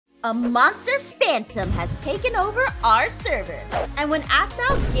A monster phantom has taken over our server. And when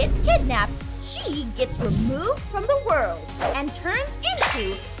Aphmau gets kidnapped, she gets removed from the world and turns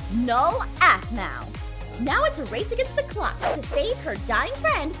into Null Aphmau. Now it's a race against the clock to save her dying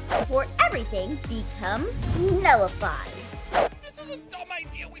friend before everything becomes nullified. This is a dumb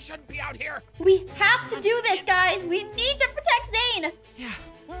idea. We shouldn't be out here. We have to do this, guys. We need to protect Zane. Yeah.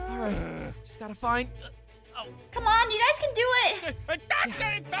 All right. Just gotta find. Oh. Come on, you guys can do it. It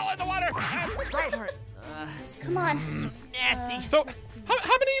fell in the water. That's gross. All right. Come on. So nasty. So,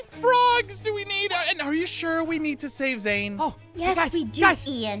 how many frogs do we need? And are you sure we need to save Zane? Oh, Yes, guys, we do, guys,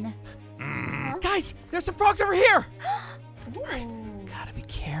 Ian. guys, there's some frogs over here. Ooh. Gotta be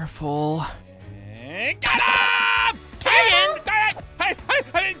careful. Get him! Ian! Hey,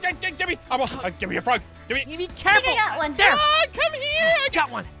 give me! Give me a frog. Give me. Be careful. I got one. There. Come here! I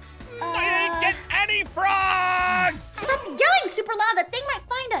got one. I didn't get any frogs! Stop yelling super loud. That thing might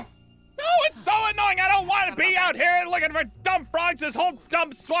find us. No, it's so annoying. I don't want to be out here looking for dumb frogs. This whole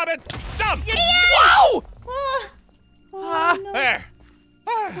dumb swamp, it's dumb. Whoa! No. There.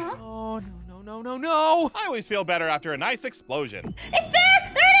 Oh, no. I always feel better after a nice explosion. It's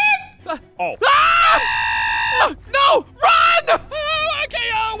there. There it is. Oh. Ah! No! Run! Oh,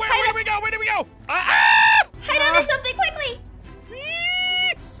 okay, where did we go? Where did we go? Hide under something quickly.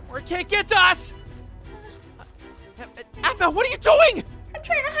 Or can't get to us. Aphmau, what are you doing? I'm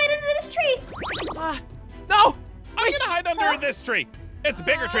trying to hide under this tree. No! I'm gonna hide under this tree. It's a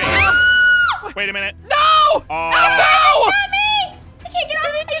bigger tree. Wait a minute. No! Aphmau! Not me! I can't get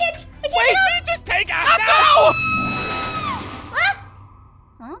off. I can't Wait! get off. Just take Aphmau!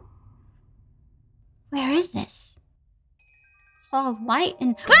 Huh? Where is this? It's all white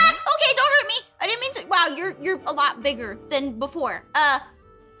and okay, don't hurt me. I didn't mean to. Wow, you're a lot bigger than before.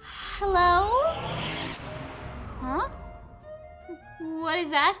 Hello? Huh? What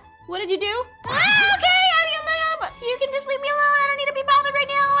is that? What did you do? Okay, you can just leave me alone. I don't need to be bothered right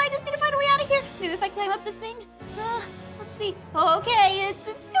now. I just need to find a way out of here. Maybe if I climb up this thing. Let's see. Okay, it's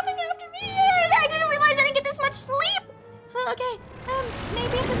coming after me. I didn't realize I didn't get this much sleep. Okay,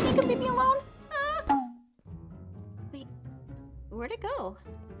 maybe if this thing could leave me alone. Wait, where'd it go?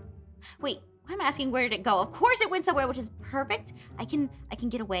 Wait, I'm asking where did it go? Of course it went somewhere, which is perfect. I can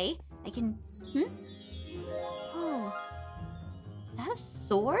get away. Oh. Is that a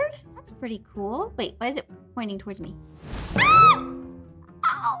sword? That's pretty cool. Wait, why is it pointing towards me? Ah!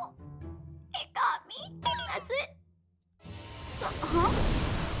 Ow! It got me. That's it. So,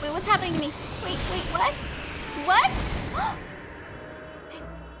 wait, what's happening to me? Wait, what? What?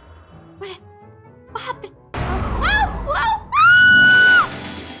 What happened? Whoa! Ah!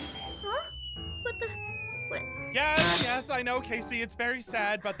 Huh? What? Yes, I know, Casey. It's very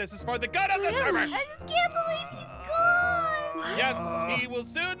sad, but this is for the good of the server. I just can't believe he's gone. What? Yes, he will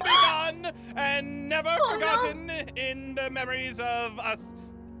soon be gone and never forgotten in the memories of us.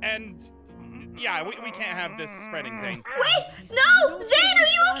 And yeah, we can't have this spreading, Zane. Wait, no! Zane, are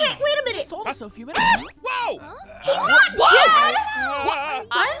you okay? Wait a minute. Told us so a few minutes ago. Whoa! He's not dead! What?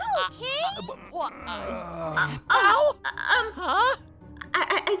 okay? What? Ow! Huh?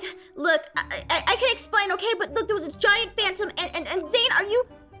 Look, I can explain, okay? But look, there was a giant phantom, and Zane, are you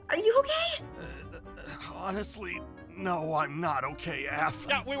okay? Honestly, no, I'm not okay, Aph.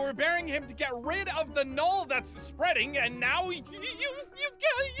 Yeah, we were burying him to get rid of the null that's spreading, and now you've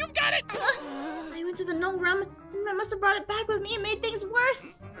got it. I went to the null room. I must have brought it back with me and made things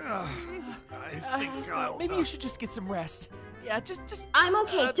worse. I think I'll... Maybe you should just get some rest. Yeah, just. I'm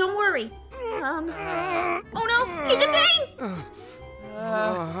okay. Don't worry. Oh no, he's in pain.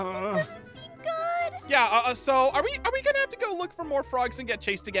 This doesn't seem good. Yeah. So are we gonna have to go look for more frogs and get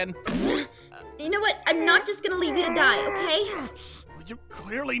chased again? You know what? I'm not just gonna leave you to die, okay? Well, you're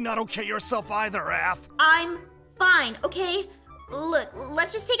clearly not okay yourself either, Aph. I'm fine, okay? Look,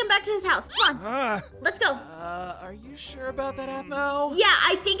 let's just take him back to his house. Come on, let's go. Are you sure about that, Aphmau? Yeah,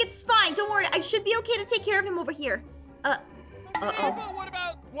 I think it's fine. Don't worry. I should be okay to take care of him over here. But what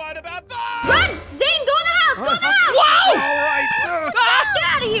about the? Run! Zane, go in the house! Go in the house! Whoa! All right. Get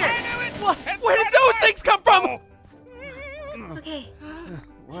out of here! Where did those things come from? Okay,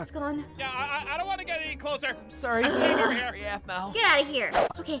 it's gone. Yeah, I don't want to get any closer. I'm sorry, Zane. I'm sorry, Aphmau. Get out of here.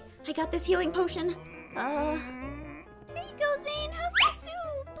 Okay, I got this healing potion. There you go, Zane. Have some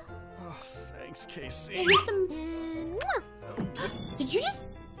soup. Oh, thanks, Casey. Here's some. Mwah. Did you just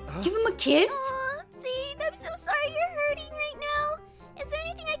give him a kiss? Oh, Zane, I'm so sorry you're hurting right now. Is there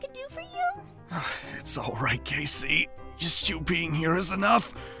anything I could do for you? It's all right, Casey. Just you being here is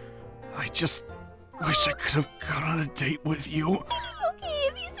enough. I just wish I could have gone on a date with you. Okay,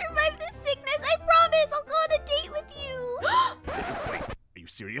 if you survive this sickness, I promise I'll go on a date with you. Wait, are you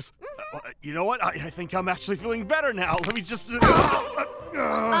serious? You know what? I think I'm actually feeling better now. Let me just... Zane. No,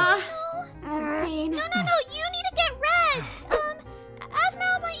 you need to get rest.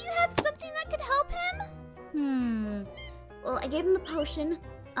 Aphmau, might you have something that could help him? Well, I gave him the potion.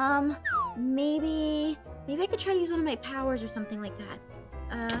 Maybe I could try to use one of my powers or something like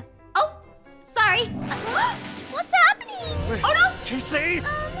that. Oh, sorry. What's happening? Oh no! Casey!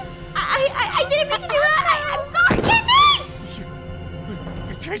 I didn't mean to do that. I'm sorry, Casey!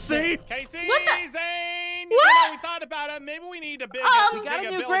 Casey! Casey! What the- Zane! What? You know, we thought about it. Maybe we need a big. We got a new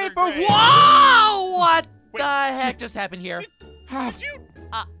builder grave for. grave. Whoa! What Wait, the heck just happened here? Did you?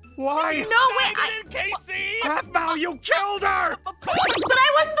 Why? No, wait, I didn't, Casey! Aphmau, you killed her! but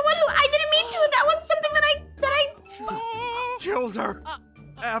I wasn't the one who. I didn't mean to. That was something that I. Killed her.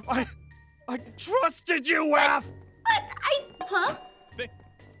 Aph, I trusted you, Aph! Huh? Zane,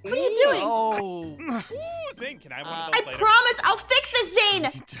 What are you doing? Oh. ooh, Zane, can I have one of I those later? promise I'll fix this, Zane. You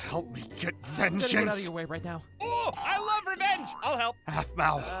need to help me get I'm gonna get out of vengeance. your way right now. Ooh, I love revenge. I'll help.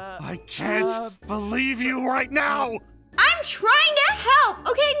 Aphmau, I can't believe you right now. I'm trying to help.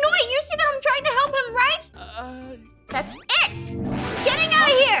 Okay, no wait. You see that I'm trying to help him, right? That's it. Getting out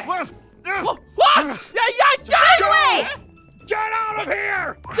of here. What? Get away. Get out of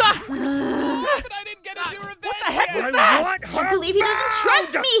here! But I didn't get to do revenge. What the heck was yet. that? want I her can't believe he doesn't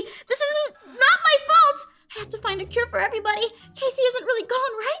trust found. me. This isn't not my fault. I have to find a cure for everybody. Casey isn't really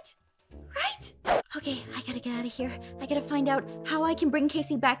gone, right? Right? Okay, I gotta get out of here. I gotta find out how I can bring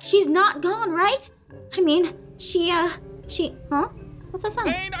Casey back. She's not gone, right? I mean, huh? What's that sound?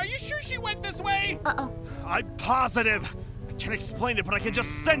 Zane, are you sure she went this way? Uh-oh. I'm positive. I can't explain it, but I can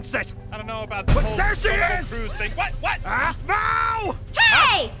just sense it. I don't know about the whole there she social is! cruise thing. What? Aphmau!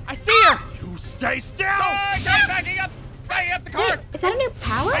 Hey! I see her. You stay still! Okay, backing up the car. Wait, is that a new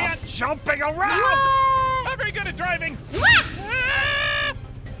power? Hang on. Jumping around! What? Not very good at driving. What? Ah!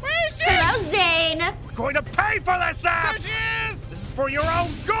 Where is she? Hello, Zane. We're going to pay for this, There Aph! she is. This is for your own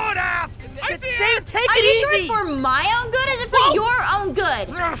good, Aph! I see her. Zane, take Are it you sure easy. it's for my own good or is it for your own good?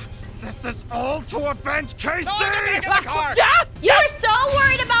 Ugh, this is all to avenge Casey! No, get back in the car. You were so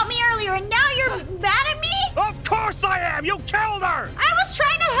worried about me earlier and now you're mad at me? Of course I am! You killed her! I was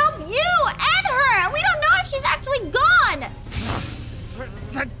trying to help you and her. We don't know if she's actually gone.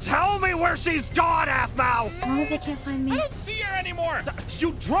 Then tell me where she's gone, Aphmau! As long as they can't find I me. don't see her anymore.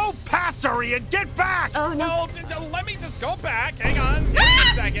 You drove past her, Ian! Get back! Oh, no. Well, let me just go back. Hang on. Give me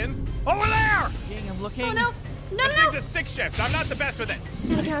a second. Over there! Dang, I'm looking. Oh, no. No, This no. needs a stick shift. I'm not the best with it. Just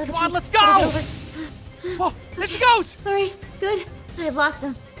gotta get out of the Come on, trees. let's Gotta go. get over. Whoa, there she goes. All right, good. I've lost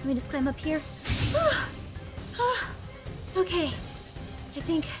him. Let me just climb up here. Okay. I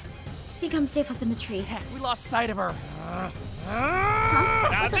think I'm safe up in the trees. Heck, we lost sight of her.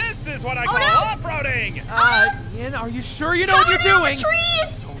 Now this is what I call no. off-roading. Ian, are you sure you know what you're Down doing? the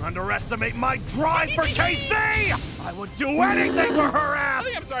trees! Don't underestimate my drive for Casey! I would do anything for her, I Aph!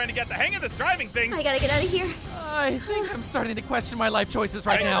 think I'm starting to get the hang of this driving thing. I gotta get out of here. I think I'm starting to question my life choices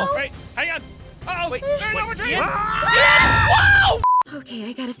right now. Wait, hang on. Uh-oh, Wait, there's no retreat. Ian? Ah! Okay,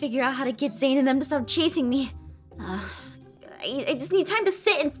 I gotta figure out how to get Zane and them to stop chasing me. I just need time to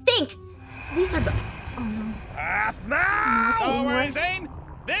sit and think. At least they're oh no. Aphmau! Don't worry, worse. Zane.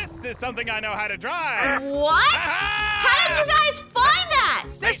 This is something I know how to drive. What? Ah! How did you guys find that?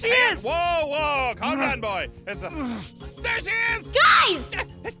 There she Hey, is. Whoa, calm down, boy. There she is. Guys!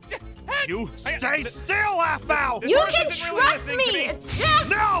 You Hang on. stay still, Aphmau! You horse can isn't really trust listening to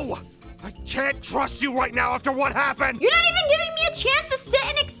me! No! I can't trust you right now after what happened! You're not even giving me a chance to sit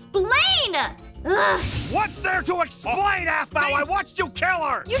and explain! Ugh. What's there to explain, Aphmau? I watched you kill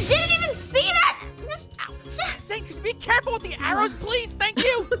her! You didn't even see that! Zane, could you be careful with the arrows, please? Thank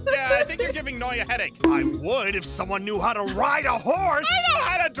you. Yeah, I think you're giving Noi a headache. I would if someone knew how to ride a horse! I know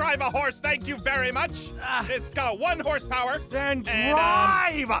how to drive a horse, thank you very much. It's got 1 horsepower. Then And,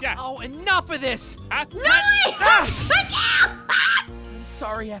 drive! Yeah. Oh, enough of this. Huh? I'm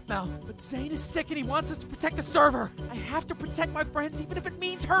sorry, Aphmau, but Zane is sick and he wants us to protect the server. I have to protect my friends, even if it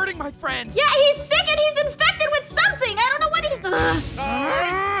means hurting my friends. Yeah, he's sick and he's infected with something! I don't know what he's.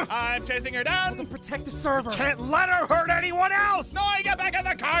 Alright, I'm chasing her To down. protect the server. Can't let her hurt anyone else! Noi, get back in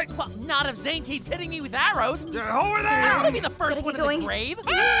the cart. Well, not if Zane keeps hitting me with arrows. Over I want there! to be the first Gotta one get in going. the grave.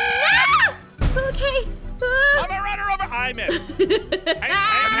 Ah! Okay. I'm gonna run her over. I missed.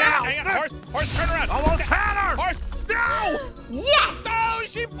 Hang on. Horse, turn around. Almost had her! Horse. No! Yes! No,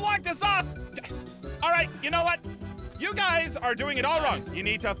 she blocked us off. All right, you know what? You guys are doing it all wrong. You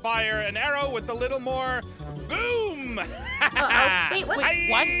need to fire an arrow with a little more boom. Uh-oh. Wait, what? Wait,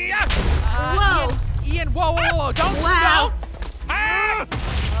 what? Hi-ya! Whoa. Ian, whoa, don't. Wow. Ah! Don't.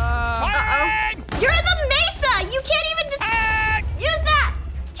 Firing! You're the Mesa! You can't even just Ah! use that!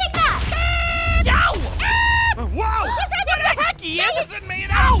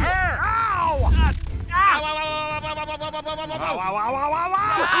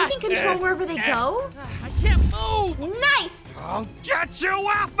 So I can control wherever they go? I can't move! Nice! I'll get you,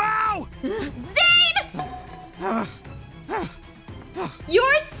 Aphmau! Zane!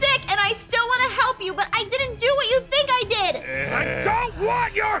 You're sick and I still want to help you, but I didn't do what you think I did! I don't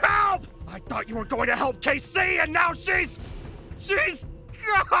want your help! I thought you were going to help KC, and now she's gone!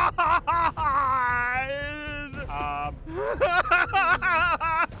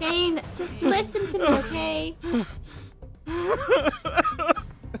 Zane, just listen to me, okay?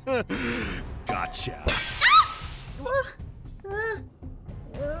 Gotcha.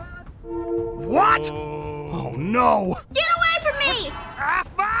 What? Oh no! Get away from me!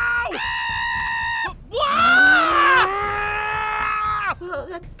 Aphmau! Oh,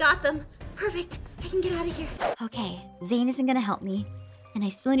 that's got them. Perfect. I can get out of here. Okay, Zane isn't gonna help me, and I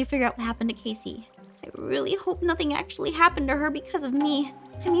still need to figure out what happened to Casey. I really hope nothing actually happened to her because of me.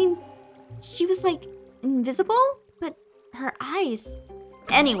 I mean, she was like invisible, but her eyes.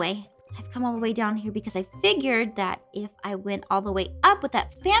 Anyway, I've come all the way down here because I figured that if I went all the way up with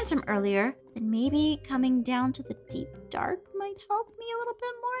that phantom earlier, then maybe coming down to the deep dark might help me a little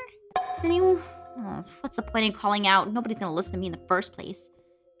bit more. Is anyone... Oh, what's the point in calling out? Nobody's gonna listen to me in the first place.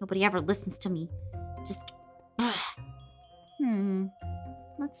 Nobody ever listens to me. Just...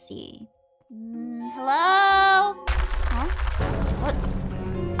 Let's see. Hello? Huh? What?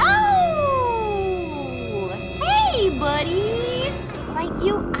 Oh! Hey, buddy! Like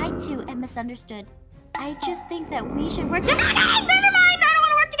you, I too am misunderstood. I just think that we should work together. Okay, never mind! I don't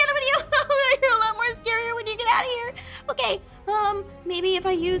want to work together with you! You're a lot more scarier when you get out of here. Okay, maybe if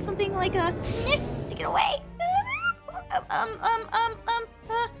I use something like a to get away.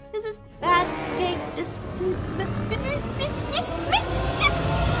 This is bad. Okay, just...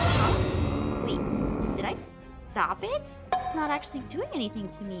 Wait, did I stop it? It's not actually doing anything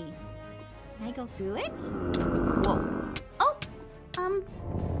to me. Can I go through it? Whoa. Oh,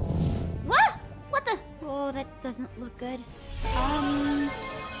 what the? Oh, that doesn't look good.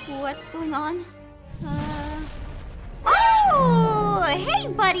 What's going on? Oh, hey,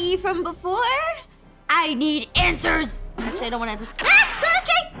 buddy from before. I need answers. Actually, I don't want answers.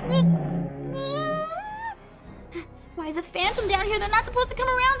 Okay. Why is a phantom down here? They're not supposed to come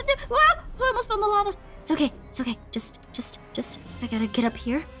around to do... Whoa! I almost fell in the lava. It's okay. It's okay. Just... I gotta get up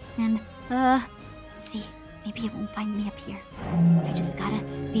here and, let's see. Maybe it won't find me up here. I just gotta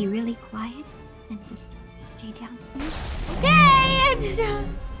be really quiet and just stay down here. Okay!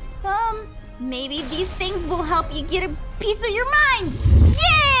 Maybe these things will help you get a piece of your mind.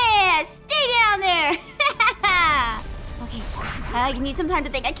 Yeah! Stay down there! Okay, I need some time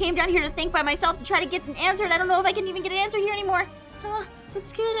to think. I came down here to think by myself to try to get an answer, and I don't know if I can even get an answer here anymore.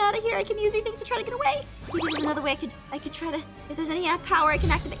 Let's get out of here. I can use these things to try to get away. Maybe there's another way I could try to... If there's any power I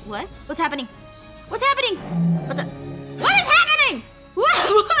can activate... What? What's happening? What's happening? What is happening? What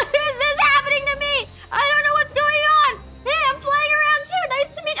is this happening to me? I don't know what's going on. Hey, I'm flying around too.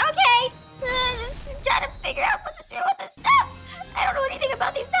 Nice to meet you. Okay. Just trying to figure out what to do with this stuff. I don't know anything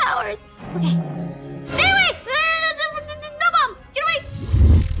about these powers. Okay. Stay away! No bomb! Get away!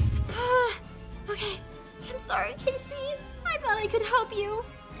 Okay. I'm sorry, Casey. I thought I could help you.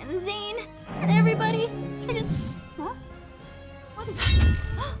 And Zane. And everybody. I just... Huh? What is this?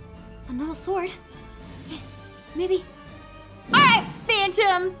 A null sword. Maybe. Alright,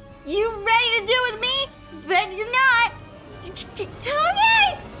 Phantom! You ready to deal with me? Bet you're not.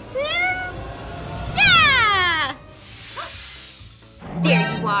 Okay! Yeah!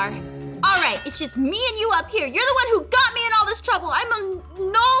 There you are. Alright, it's just me and you up here. You're the one who got me in all this trouble. I'm a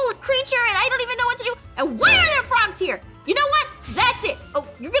null creature and I don't even know what to do. And why are there frogs here? You know what? That's it. Oh,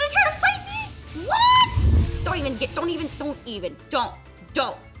 you're gonna try to fight me? What?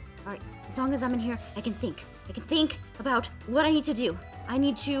 Don't. Alright, as long as I'm in here, I can think. I can think about what I need to do. I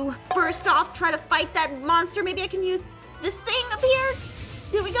need to, first off, try to fight that monster. Maybe I can use this thing up here.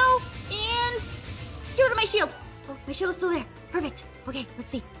 Here we go. And get rid of my shield. Oh, my shield is still there. Perfect. Okay, let's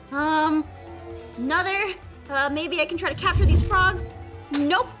see. Another. Maybe I can try to capture these frogs.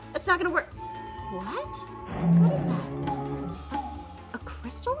 Nope, that's not gonna work. What? What is that? A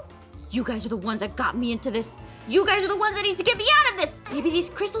crystal? You guys are the ones that got me into this. You guys are the ones that need to get me out of this. Maybe these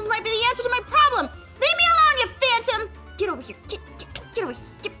crystals might be the answer to my problem. Leave me alone, you phantom. Get over here. Get over here.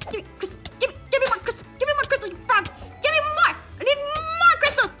 Give me crystals. Give me more crystals. Give me more crystals, you frog. Give me more. I need more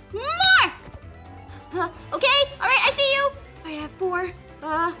crystals. More. Okay. All right, I see you. All right, I have 4.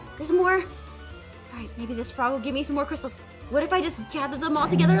 There's more. All right, maybe this frog will give me some more crystals. What if I just gather them all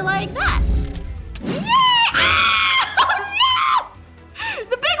together like that? Yay! Ah! Oh, no!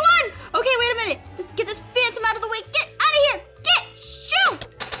 The big one! Okay, wait a minute. Let's get this phantom out of the way. Get out of here! Get! Shoot!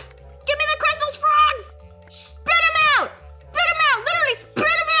 Give me the crystals, frogs! Spit them out! Spit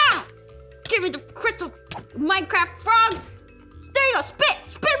go.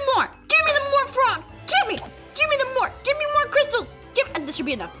 Spit more. Give me the more frog. Give me the more. Give me more crystals. This should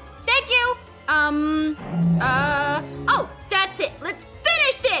be enough. Thank you. Oh, that's it. Let's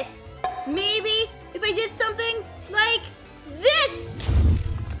finish this. Maybe if I did something like this.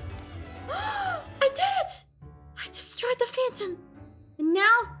 I did it. I destroyed the phantom. And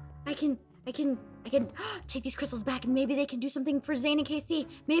now I can take these crystals back and maybe they can do something for Zane and KC.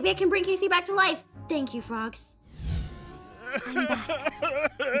 Maybe I can bring KC back to life. Thank you, frogs. I'm back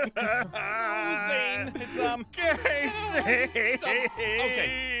with the crystals. Oh, Zane, it's Casey. Okay.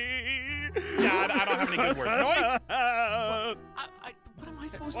 Yeah, I don't have any good words. Noi? What am I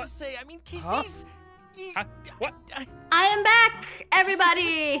supposed to say? I mean, KC's... Huh? What? I am back,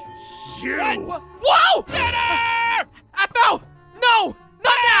 everybody. You. Whoa! Dinner! Aphmau! No!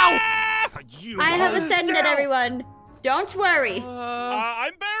 Not now! You. I have hold ascended, down. everyone. Don't worry.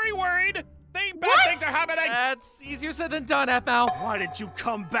 I'm very worried. Bad What? things are happening. That's easier said than done, Aphmau. Why did you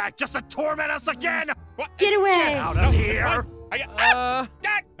come back just to torment us again? What? Get away. Get out of here.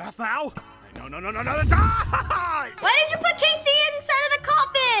 Aphmau? No. Die! Why did you put KC inside of the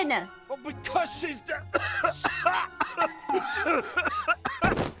coffin? Well, because she's dead.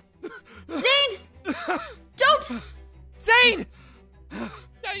 Zane, don't. Zane!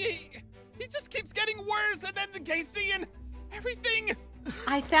 He just keeps getting worse, and then the KC and everything.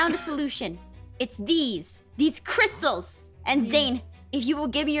 I found a solution. It's these crystals. And Zane, if you will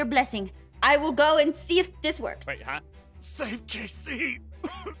give me your blessing, I will go and see if this works. Wait, huh? Save KC.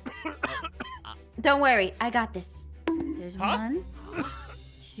 Don't worry, I got this. There's Huh? 1,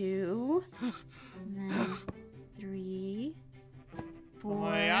 2, and then 3, 4.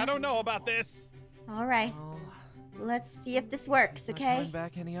 Boy, I don't know about this. All right, Well, let's see if this works, not okay? going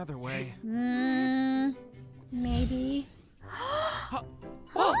back any other way. Maybe.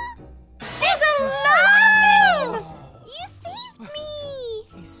 Oh! She's alive! You saved me!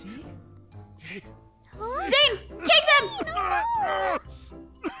 KC? Zane, take them!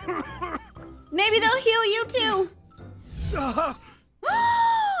 Maybe they'll heal you too. Oh,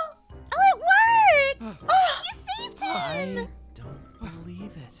 it worked! You saved him! I don't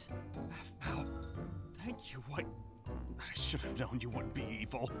believe it. Aphmau, thank you. What? I should have known you wouldn't be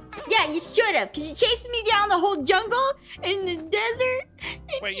evil. Yeah, you should have, because you chased me down the whole jungle in the desert.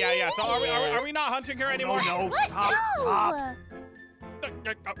 Wait, yeah. So are we not hunting her anymore? No, What? stop. No!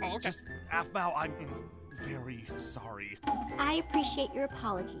 Okay. Just, Aphmau, I'm very sorry. I appreciate your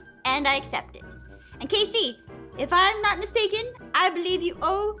apology, and I accept it. And KC, if I'm not mistaken, I believe you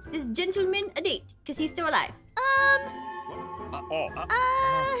owe this gentleman a date, because he's still alive.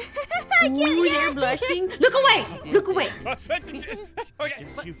 Ooh, you're blushing. Look away! Look away! Okay.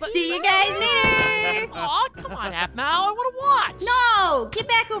 See you guys later! Aw, come on, Aphmau. I want to watch. No! Get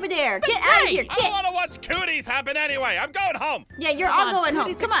back over there! Get out of here! I Get! want to watch cooties happen anyway. I'm going home. Yeah, you're Come all on, going home.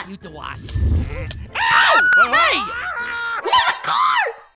 cooties Come are on. cute to watch. Ow! Hey! What